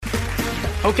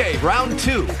Okay, round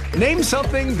two. Name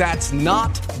something that's not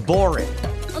boring.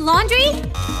 A laundry?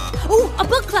 Ooh, a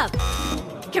book club.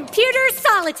 Computer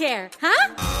solitaire,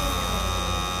 huh?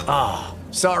 Ah,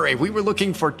 sorry, we were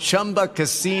looking for Chumba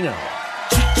Casino.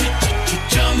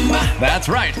 That's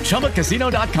right,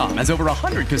 ChumbaCasino.com has over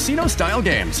 100 casino-style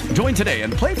games. Join today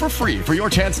and play for free for your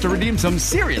chance to redeem some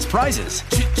serious prizes.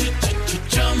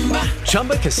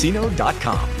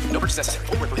 ChumbaCasino.com. No purchase necessary.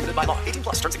 Void where prohibited by law. 18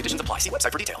 plus. Terms and conditions apply. See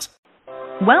website for details.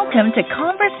 Welcome to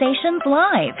Conversations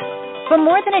Live. For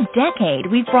more than a decade,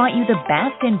 we've brought you the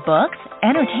best in books,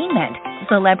 entertainment,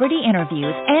 celebrity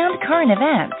interviews, and current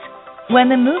events.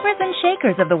 When the movers and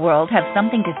shakers of the world have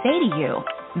something to say to you,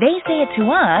 they say it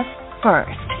to us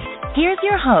first. Here's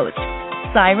your host,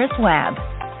 Cyrus Webb.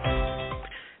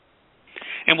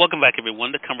 And welcome back,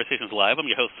 everyone, to Conversations Live. I'm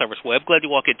your host, Cyrus Webb. Glad you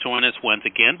all could join us once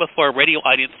again. But for our radio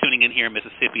audience tuning in here in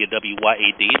Mississippi at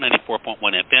WYAD 94.1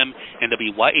 FM and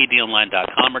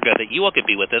WYADonline.com, we're glad that you all could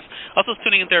be with us. Also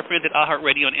tuning in to our friends at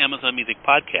iHeartRadio and Amazon Music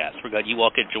Podcasts. We're glad you all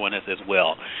could join us as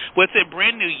well. Well, it's a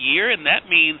brand new year, and that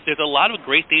means there's a lot of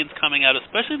great things coming out,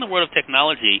 especially in the world of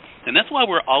technology. And that's why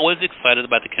we're always excited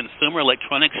about the Consumer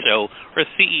Electronics Show, or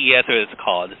CES as it's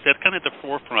called. That's kind of at the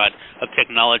forefront of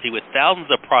technology with thousands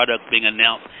of products being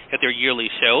announced at their yearly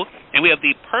show. And we have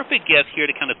the perfect guest here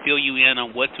to kind of fill you in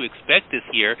on what to expect this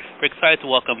year. We're excited to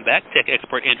welcome back Tech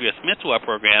Expert Andrea Smith to our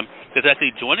program, that's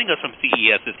actually joining us from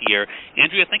CES this year.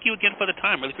 Andrea, thank you again for the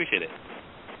time. Really appreciate it.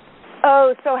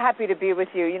 Oh, so happy to be with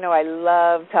you. You know, I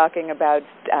love talking about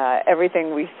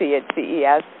everything we see at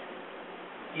CES.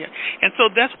 Yeah, and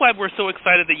so that's why we're so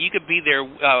excited that you could be there,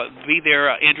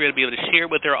 Andrea, to be able to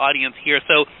share with our audience here.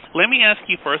 So let me ask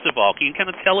you, first of all, can you kind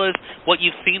of tell us what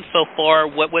you've seen so far,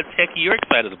 what tech you're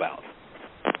excited about?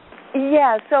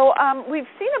 Yeah, so we've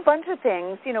seen a bunch of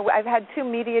things. You know, I've had 2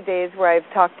 media days where I've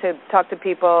talked to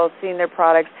people, seen their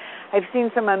products. I've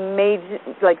seen some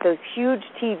amazing, like those huge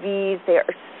TVs. They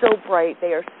are so bright.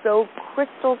 They are so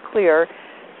crystal clear.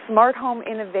 Smart home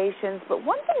innovations. But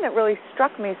one thing that really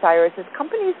struck me, Cyrus, is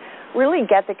companies really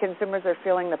get that consumers are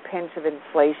feeling the pinch of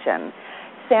inflation.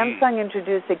 Samsung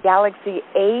introduced a Galaxy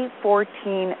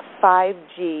A14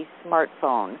 5G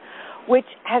smartphone, which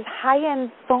has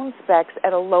high-end phone specs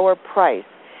at a lower price.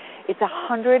 It's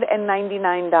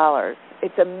 $199.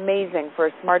 It's amazing for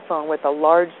a smartphone with a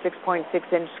large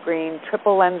 6.6-inch screen,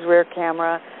 triple-lens rear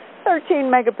camera,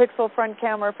 13-megapixel front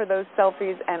camera for those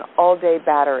selfies, and all-day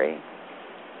battery.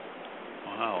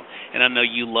 Wow. And I know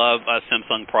you love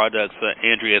Samsung products,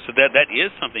 Andrea, so that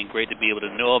is something great to be able to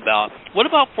know about. What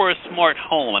about for a smart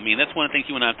home? I mean, that's one of the things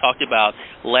you and I talked about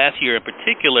last year in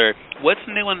particular. What's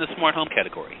new in the smart home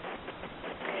category?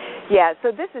 Yeah,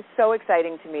 so this is so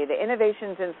exciting to me, the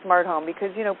innovations in smart home, because,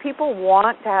 you know, people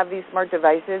want to have these smart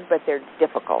devices, but they're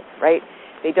difficult, right?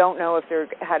 They don't know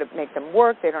how to make them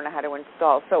work. They don't know how to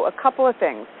install. So a couple of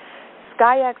things.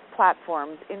 SkyX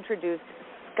Platforms introduced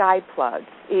SkyPlug.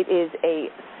 It is a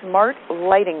smart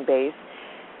lighting base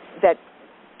that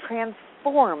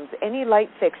transforms any light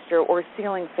fixture or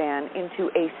ceiling fan into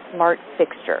a smart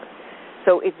fixture.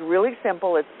 So it's really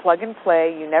simple. It's plug and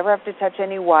play. You never have to touch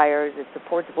any wires. It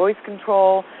supports voice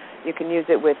control. You can use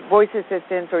it with voice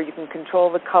assistance, or you can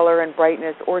control the color and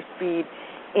brightness or speed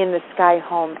in the Sky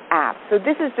Home app. So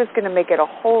this is just going to make it a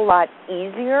whole lot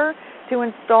easier to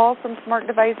install some smart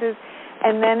devices.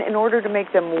 And then in order to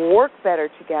make them work better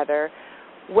together,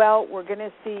 well, we're going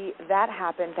to see that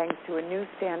happen thanks to a new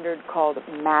standard called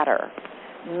Matter.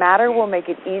 Matter will make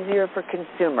it easier for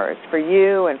consumers, for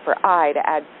you and for I, to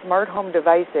add smart home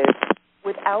devices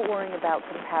without worrying about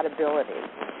compatibility.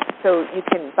 So you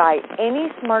can buy any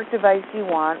smart device you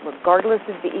want, regardless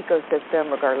of the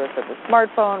ecosystem, regardless of the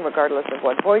smartphone, regardless of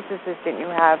what voice assistant you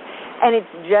have, and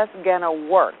it's just going to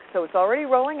work. So it's already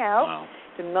rolling out. Wow.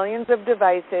 To millions of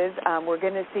devices. We're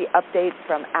going to see updates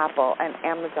from Apple and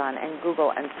Amazon and Google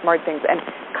and SmartThings and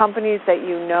companies that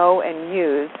you know and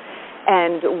use.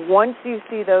 And once you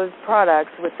see those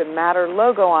products with the Matter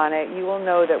logo on it, you will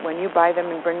know that when you buy them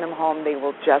and bring them home, they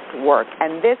will just work.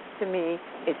 And this, to me,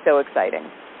 is so exciting.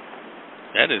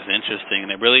 That is interesting,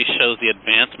 and it really shows the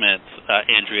advancements,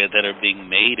 Andrea, that are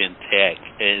being made in tech.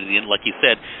 And like you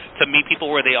said, to meet people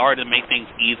where they are, to make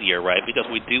things easier, right? Because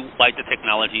we do like the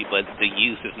technology, but the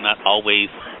use is not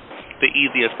always the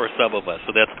easiest for some of us.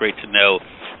 So that's great to know.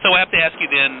 So I have to ask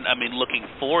you then, I mean, looking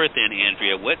forward then,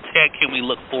 Andrea, what tech can we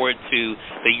look forward to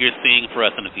that you're seeing for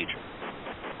us in the future?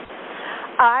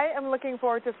 I am looking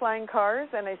forward to flying cars,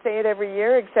 and I say it every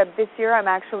year, except this year I'm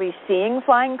actually seeing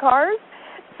flying cars.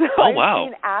 So wow.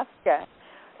 I've seen Aska.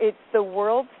 It's the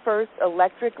world's first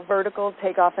electric vertical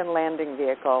takeoff and landing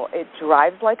vehicle. It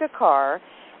drives like a car,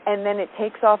 and then it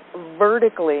takes off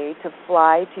vertically to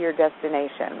fly to your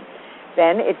destination.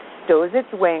 Then it stows its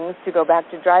wings to go back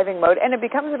to driving mode, and it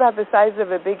becomes about the size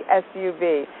of a big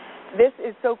SUV. This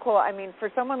is so cool. I mean, for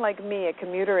someone like me, a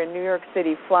commuter in New York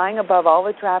City, flying above all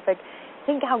the traffic,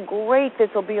 think how great this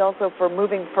will be also for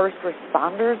moving first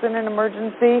responders in an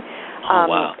emergency.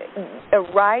 Wow. A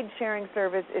ride-sharing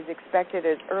service is expected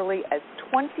as early as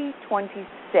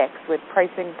 2026 with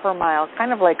pricing per mile,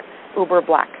 kind of like Uber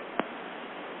Black.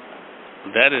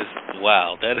 That is,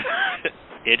 wow. That is,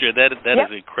 Andrea, that is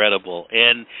incredible.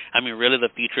 And, I mean, really the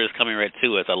future is coming right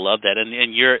to us. I love that. And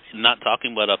you're not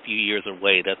talking about a few years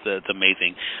away. That's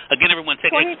amazing. Again, everyone, Tech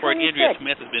Expert Andrea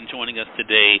Smith has been joining us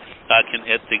today at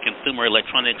the Consumer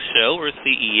Electronics Show, or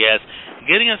CES,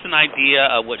 getting us an idea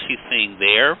of what she's seeing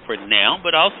there for now,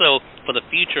 but also for the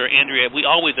future. Andrea, we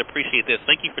always appreciate this.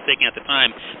 Thank you for taking out the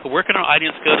time. But where can our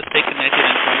audience go to stay connected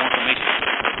and for more information?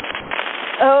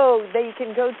 Oh, they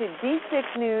can go to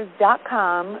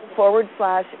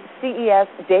d6news.com/CES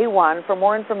Day 1 for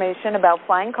more information about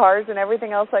flying cars and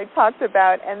everything else I talked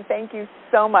about. And thank you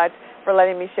so much for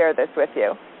letting me share this with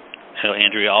you. So,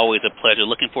 Andrea, always a pleasure.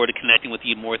 Looking forward to connecting with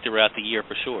you more throughout the year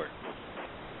for sure.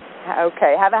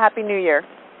 Okay. Have a Happy New Year.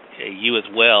 Okay, you as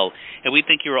well. And we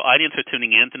thank your audience for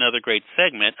tuning in to another great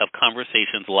segment of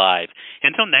Conversations Live.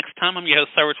 Until next time, I'm your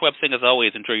host, Cyrus Webb, saying as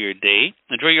always, enjoy your day,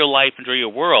 enjoy your life, enjoy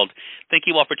your world. Thank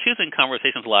you all for choosing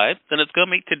Conversations Live. Then let's go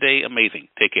make today amazing.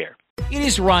 Take care. It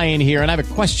is Ryan here, and I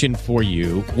have a question for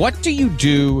you. What do you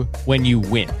do when you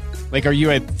win? Like, are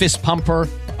you a fist pumper,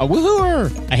 a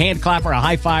woohooer, a hand clapper, a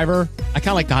high fiver? I kind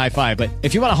of like the high five, but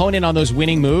if you want to hone in on those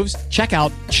winning moves, check out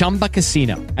Chumba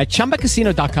Casino. At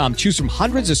ChumbaCasino.com, choose from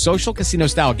hundreds of social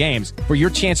casino-style games for your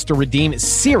chance to redeem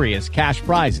serious cash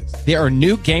prizes. There are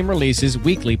new game releases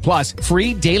weekly, plus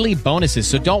free daily bonuses,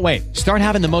 so don't wait. Start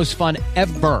having the most fun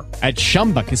ever at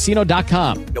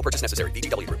ChumbaCasino.com. No purchase necessary.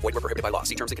 VGW Group. Void where prohibited by law.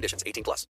 See terms and conditions. 18+.